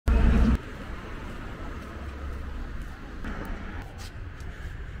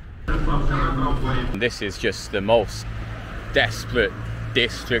This is just the most desperate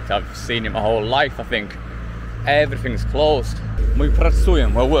district I've seen in my whole life, I think. Everything's closed. We're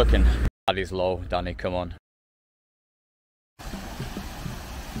working. That is low, Danny, come on.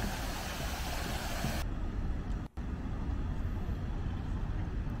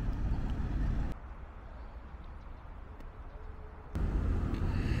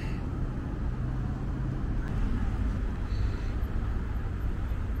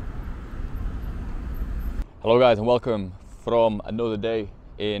 Hello guys and welcome from another day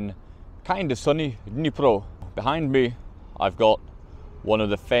in kind of sunny Dnipro. Behind me I've got one of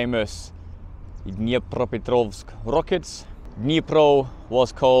the famous Dnipropetrovsk rockets. Dnipro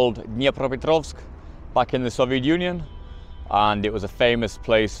was called Dnipropetrovsk back in the Soviet Union, and it was a famous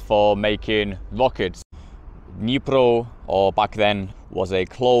place for making rockets. Dnipro, or back then, was a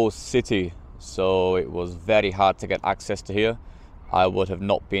closed city, so it was very hard to get access to here. I would have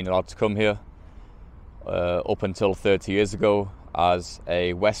not been allowed to come here up until 30 years ago as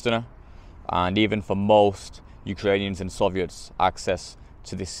a Westerner, and even for most Ukrainians and Soviets, access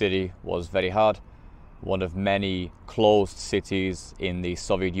to this city was very hard. One of many closed cities in the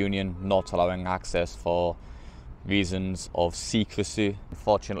Soviet Union, not allowing access for reasons of secrecy.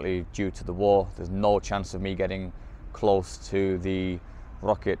 Unfortunately, due to the war, there's no chance of me getting close to the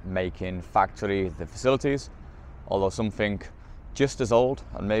rocket making factory, the facilities, although something just as old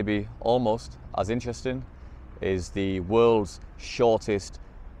and maybe almost as interesting is the world's shortest,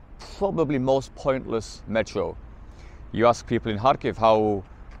 probably most pointless metro. You ask people in Kharkiv, how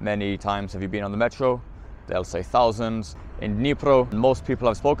many times have you been on the metro? They'll say thousands. In Dnipro, most people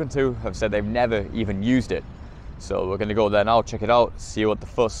I've spoken to have said they've never even used it. So we're going to go there now, check it out, see what the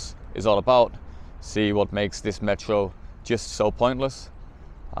fuss is all about, see what makes this metro just so pointless,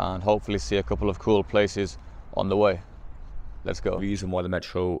 and hopefully see a couple of cool places on the way. Let's go. The reason why the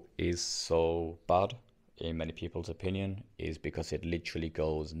metro is so bad, in many people's opinion, is because it literally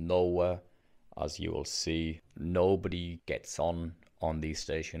goes nowhere. As you will see, nobody gets on these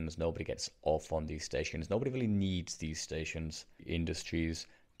stations, nobody gets off on these stations, nobody really needs these stations. Industries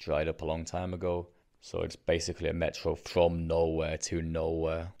dried up a long time ago, so it's basically a metro from nowhere to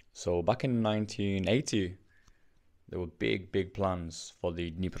nowhere. So back in 1980, there were big plans for the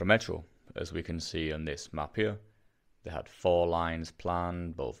Dnipro Metro, as we can see on this map here. They had 4 lines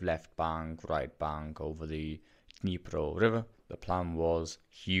planned, both left bank, right bank, over the Dnipro River. The plan was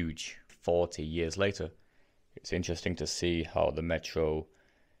huge. 40 years later, it's interesting to see how the metro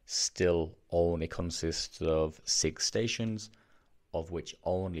still only consists of 6 stations, of which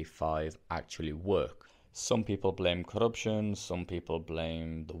only 5 actually work. Some people blame corruption, some people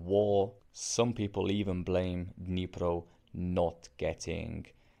blame the war, some people even blame Dnipro not getting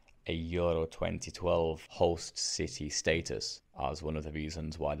a Euro 2012 host city status as one of the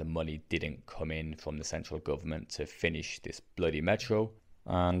reasons why the money didn't come in from the central government to finish this bloody metro.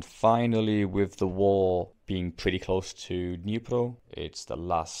 And finally, with the war being pretty close to Dnipro, it's the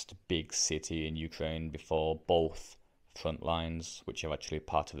last big city in Ukraine before both front lines, which are actually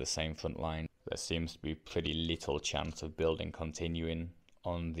part of the same front line. There seems to be pretty little chance of building continuing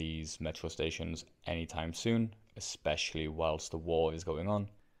on these metro stations anytime soon, especially whilst the war is going on.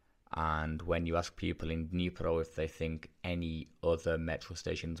 And when you ask people in Dnipro if they think any other metro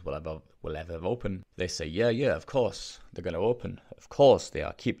stations will ever open, they say, yeah, of course, they're going to open. Of course they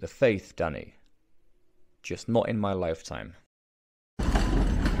are. Keep the faith, Danny. Just not in my lifetime.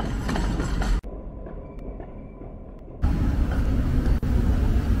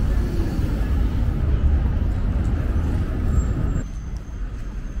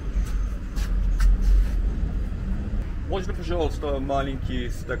 Можно, пожалуйста, маленький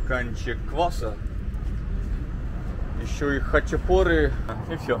стаканчик кваса, еще и хачапуры,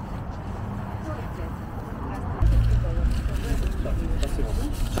 и все.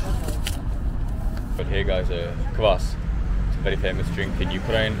 But here guys, kvass. It's a very famous drink in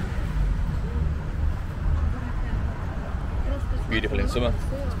Ukraine. It's beautiful in summer.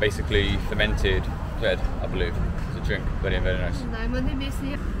 It's basically fermented bread, I believe. It's a drink, very nice.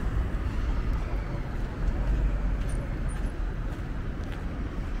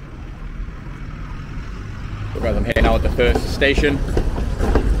 Guys, I'm here now at the first station.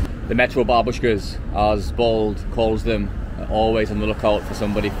 The Metro babushkas, as Bold calls them, are always on the lookout for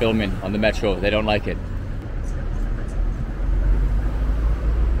somebody filming on the metro. They don't like it.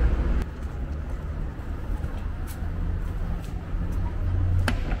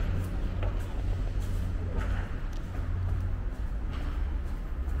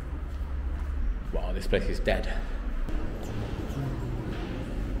 Wow, this place is dead.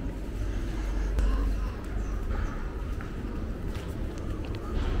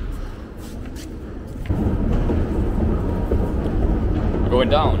 going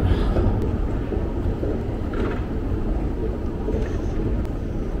down.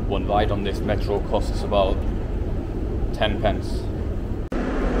 One ride on this metro costs us about 10 pence.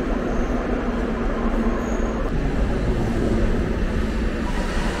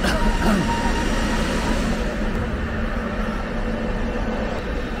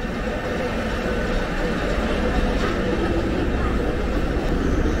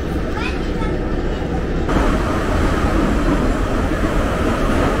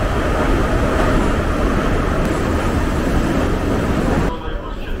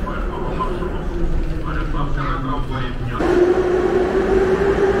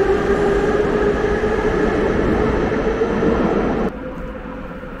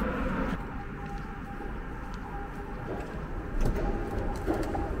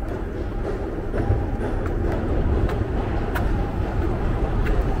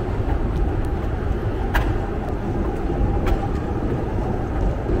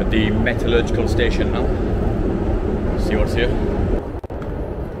 The metallurgical station now. See what's here.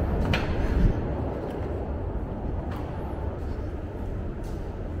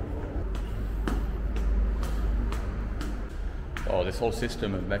 Oh, this whole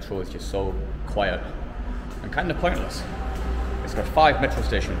system of metro is just so quiet and kind of pointless. It's got 5 metro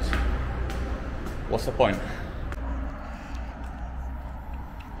stations. What's the point?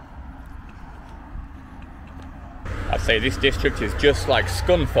 I'd say this district is just like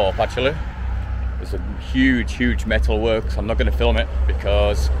Scunthorpe actually. There's a huge metal works. I'm not going to film it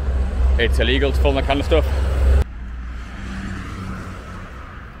because it's illegal to film that kind of stuff.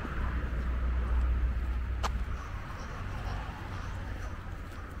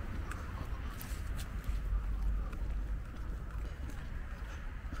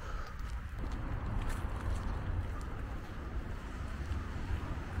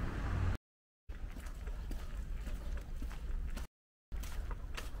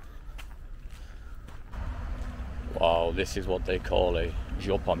 Wow, this is what they call a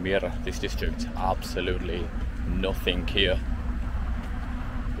Jopamira, this district. Absolutely nothing here.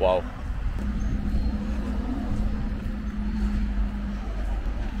 Wow.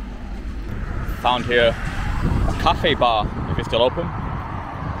 Found here a cafe bar, if it's still open.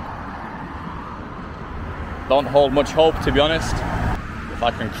 Don't hold much hope, to be honest, if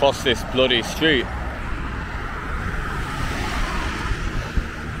I can cross this bloody street.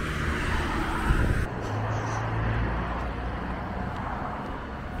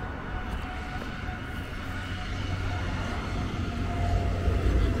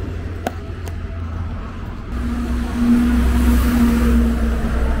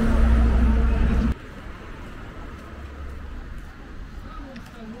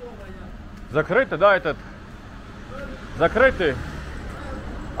 Закрытый, да, этот? Закрытый?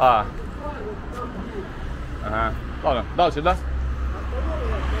 А. Ага. Ладно, дальше, да?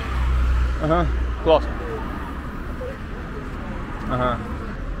 Ага, класс. Ага.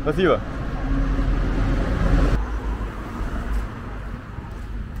 Спасибо.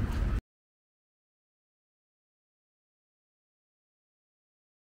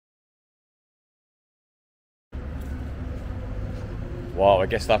 Wow, I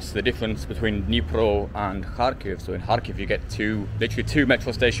guess that's the difference between Dnipro and Kharkiv. So in Kharkiv you get literally two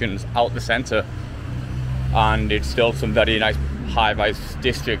metro stations out the centre, and it's still some very nice high-rise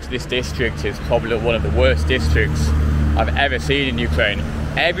districts. This district is probably one of the worst districts I've ever seen in Ukraine.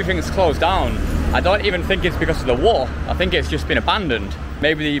 Everything's closed down. I don't even think it's because of the war. I think it's just been abandoned.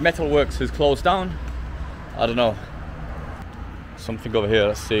 Maybe the metalworks has closed down. I don't know. Something over here,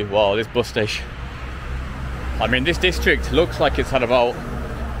 let's see. Wow, this bus station. I mean, this district looks like it's had about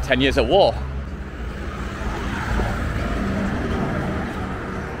 10 years of war.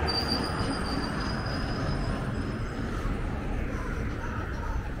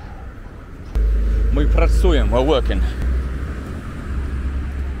 Мы працуем, we're working.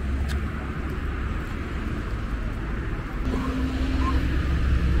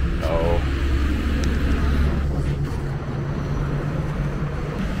 No.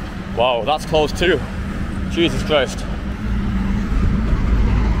 Wow, that's closed too. Jesus Christ.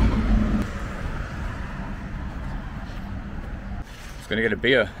 Just gonna get a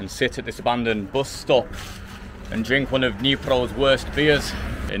beer and sit at this abandoned bus stop and drink one of Dnipro's worst beers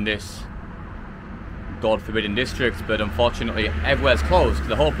in this God forbidden district, but unfortunately everywhere's closed.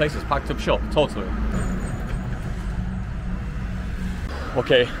 The whole place is packed up shop, totally.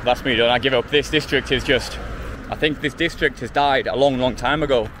 Okay, that's me done. I give up. This district is just, I think this district has died a long time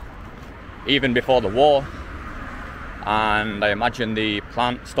ago, even before the war. And I imagine the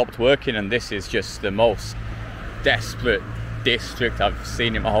plant stopped working, and this is just the most desperate district I've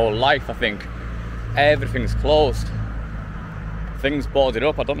seen in my whole life. I think everything's closed. things boarded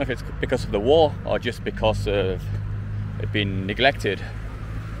up. I don't know if it's because of the war or just because of it being neglected.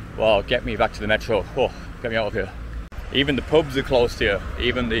 Well, get me back to the metro. Oh, get me out of here. Even the pubs are closed here,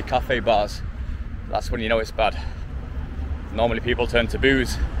 even the cafe bars. That's when you know it's bad. Normally people turn to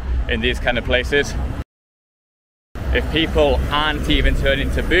booze in these kind of places. If people aren't even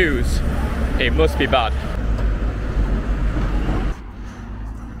turning to booze, it must be bad.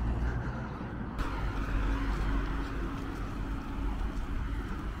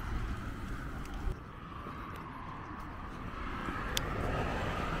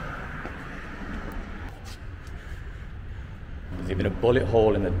 There's even a bullet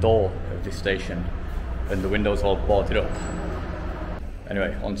hole in the door of this station and the windows all boarded up.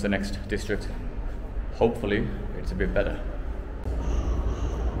 Anyway, on to the next district. Hopefully it's a bit better.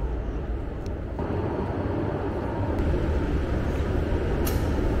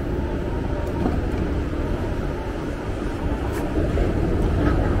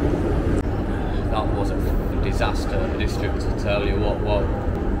 That was a disaster district, to tell you what. Wow.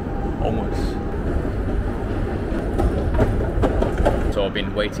 Onwards. So I've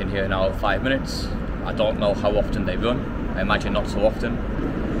been waiting here now 5 minutes. I don't know how often they run. I imagine not so often.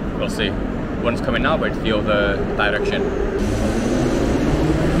 We'll see. One's coming now, but it's the other direction.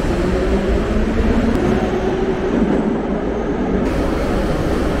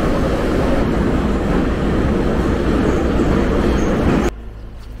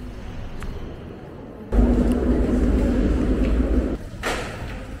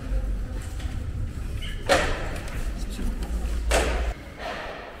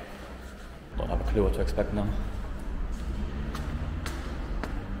 Don't have a clue what to expect now.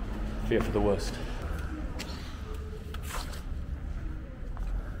 Fear for the worst.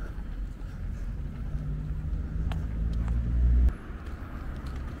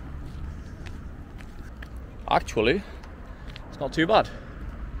 Actually, it's not too bad.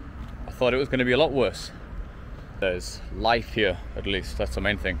 I thought it was going to be a lot worse. There's life here, at least. That's the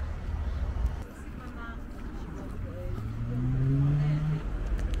main thing.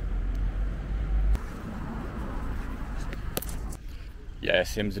 Yeah, it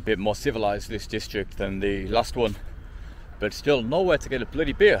seems a bit more civilized, this district, than the last one, but still nowhere to get a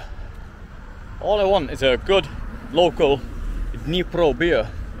bloody beer. All I want is a good local Dnipro beer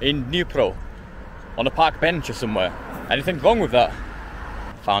in Dnipro on a park bench or somewhere. Anything wrong with that?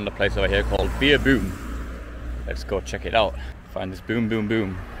 Found a place over here called Beer Boom. Let's go check it out. Find this boom boom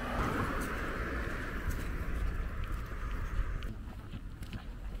boom.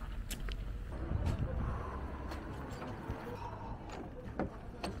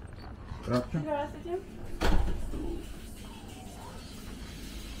 Здравствуйте.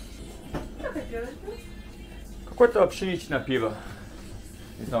 Что хотелось бы? Какое-то пшеничное пиво.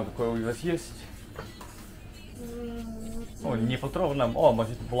 Не знаю, какое у вас есть. О, не фильтрованное. О,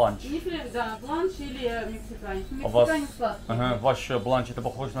 может бланш. Да, бланш или мексиканец. А у вас, Мексиканец сладкий. ага, ваш бланш это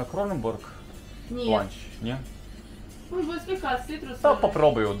похоже на Кроненбург? Нет. Бланш, не? Он будет слегка с цитрусом. Да,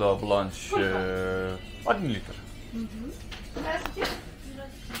 попробую, да, бланш. 1 литр. Здравствуйте.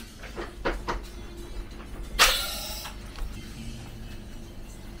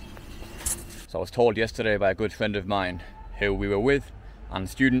 So I was told yesterday by a good friend of mine who we were with and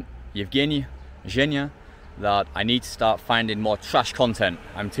student Evgeny, Zhenya, that I need to start finding more trash content.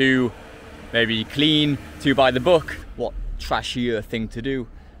 I'm too maybe clean, too by the book. What trashier thing to do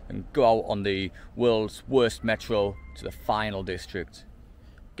than go out on the world's worst metro to the final district,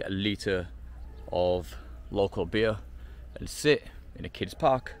 get a litre of local beer and sit in a kids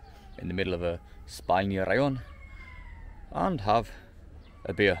park in the middle of a spalny rayon and have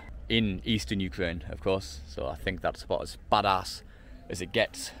a beer. In eastern Ukraine, of course, so I think that's about as badass as it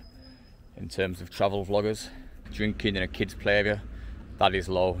gets in terms of travel vloggers. Drinking in a kids' play area, that is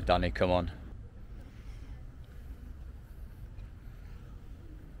low. Danny, come on.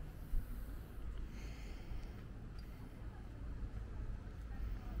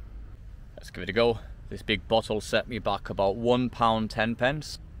 Let's give it a go. This big bottle set me back about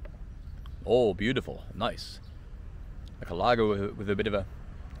 £1.10. Oh, beautiful, nice. Like a lager with a bit of a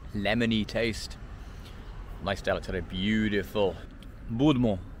lemony taste. Nice delicate, beautiful.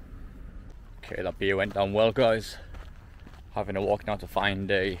 Boudemont. Okay, that beer went down well, guys. Having a walk now to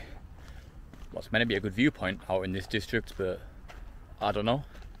find what's meant to be a good viewpoint out in this district, but I don't know.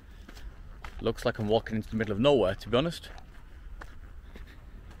 Looks like I'm walking into the middle of nowhere, to be honest.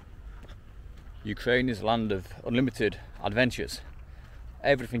 Ukraine is a land of unlimited adventures.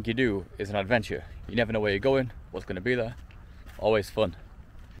 Everything you do is an adventure. You never know where you're going, what's going to be there. Always fun.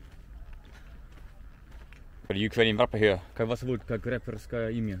 Got a Ukrainian rapper here. Как вас зовут, как рэперское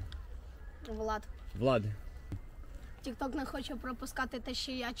имя? Влад. Vlad. Тікток не хоче пропускати те,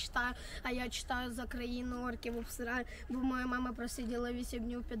 що я читаю, а я читаю за країну орків обсираю, бо моя мама просиділа 8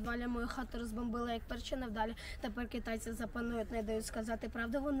 днів у підвалі, мою хату розбомбила, як перчина вдалі. Тепер китайці запанують, не дають сказати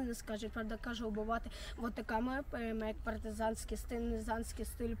правду, вони не скажуть, правда кажу убивати. От така моя поема, як партизанський стиль, низанський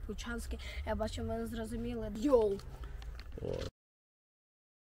стиль, пучанський. Я бачу, ви зрозуміли. Йоу!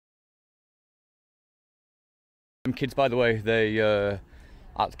 Some kids, by the way, they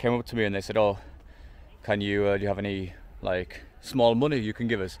came up to me and they said, "Oh, can you do you have any like small money you can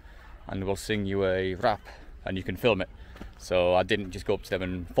give us, and we'll sing you a rap and you can film it." So I didn't just go up to them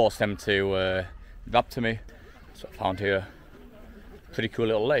and force them to rap to me. So I found here a pretty cool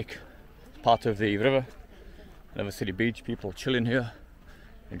little lake, part of the river, another city beach. People chilling here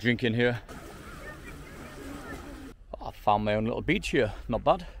and drinking here. I found my own little beach here. Not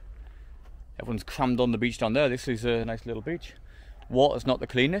bad. Everyone's crammed on the beach down there. This is a nice little beach. Water's not the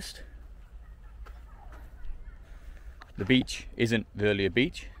cleanest. The beach isn't really a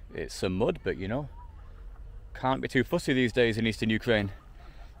beach. It's some mud, but you know, can't be too fussy these days in eastern Ukraine.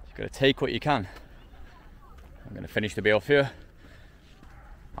 You've got to take what you can. I'm going to finish the day off here.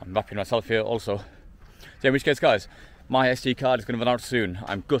 I'm wrapping myself here also. So in which case, guys, my SD card is going to run out soon.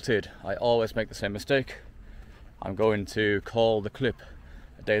 I'm gutted. I always make the same mistake. I'm going to call the clip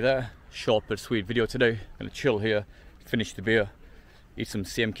a day there. Short but sweet video today. Gonna chill here, finish the beer, eat some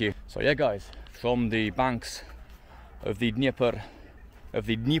CMK. So yeah, guys, from the banks of the Dnipro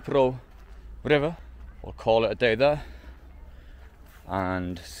River, we'll call it a day there,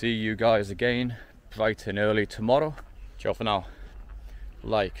 and see you guys again bright and early tomorrow. Ciao for now.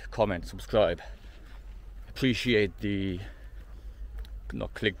 Like, comment, subscribe. Appreciate the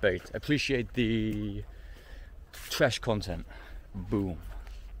not clickbait. Appreciate the trash content. Boom.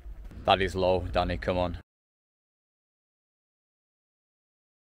 That is low, Danny, come on.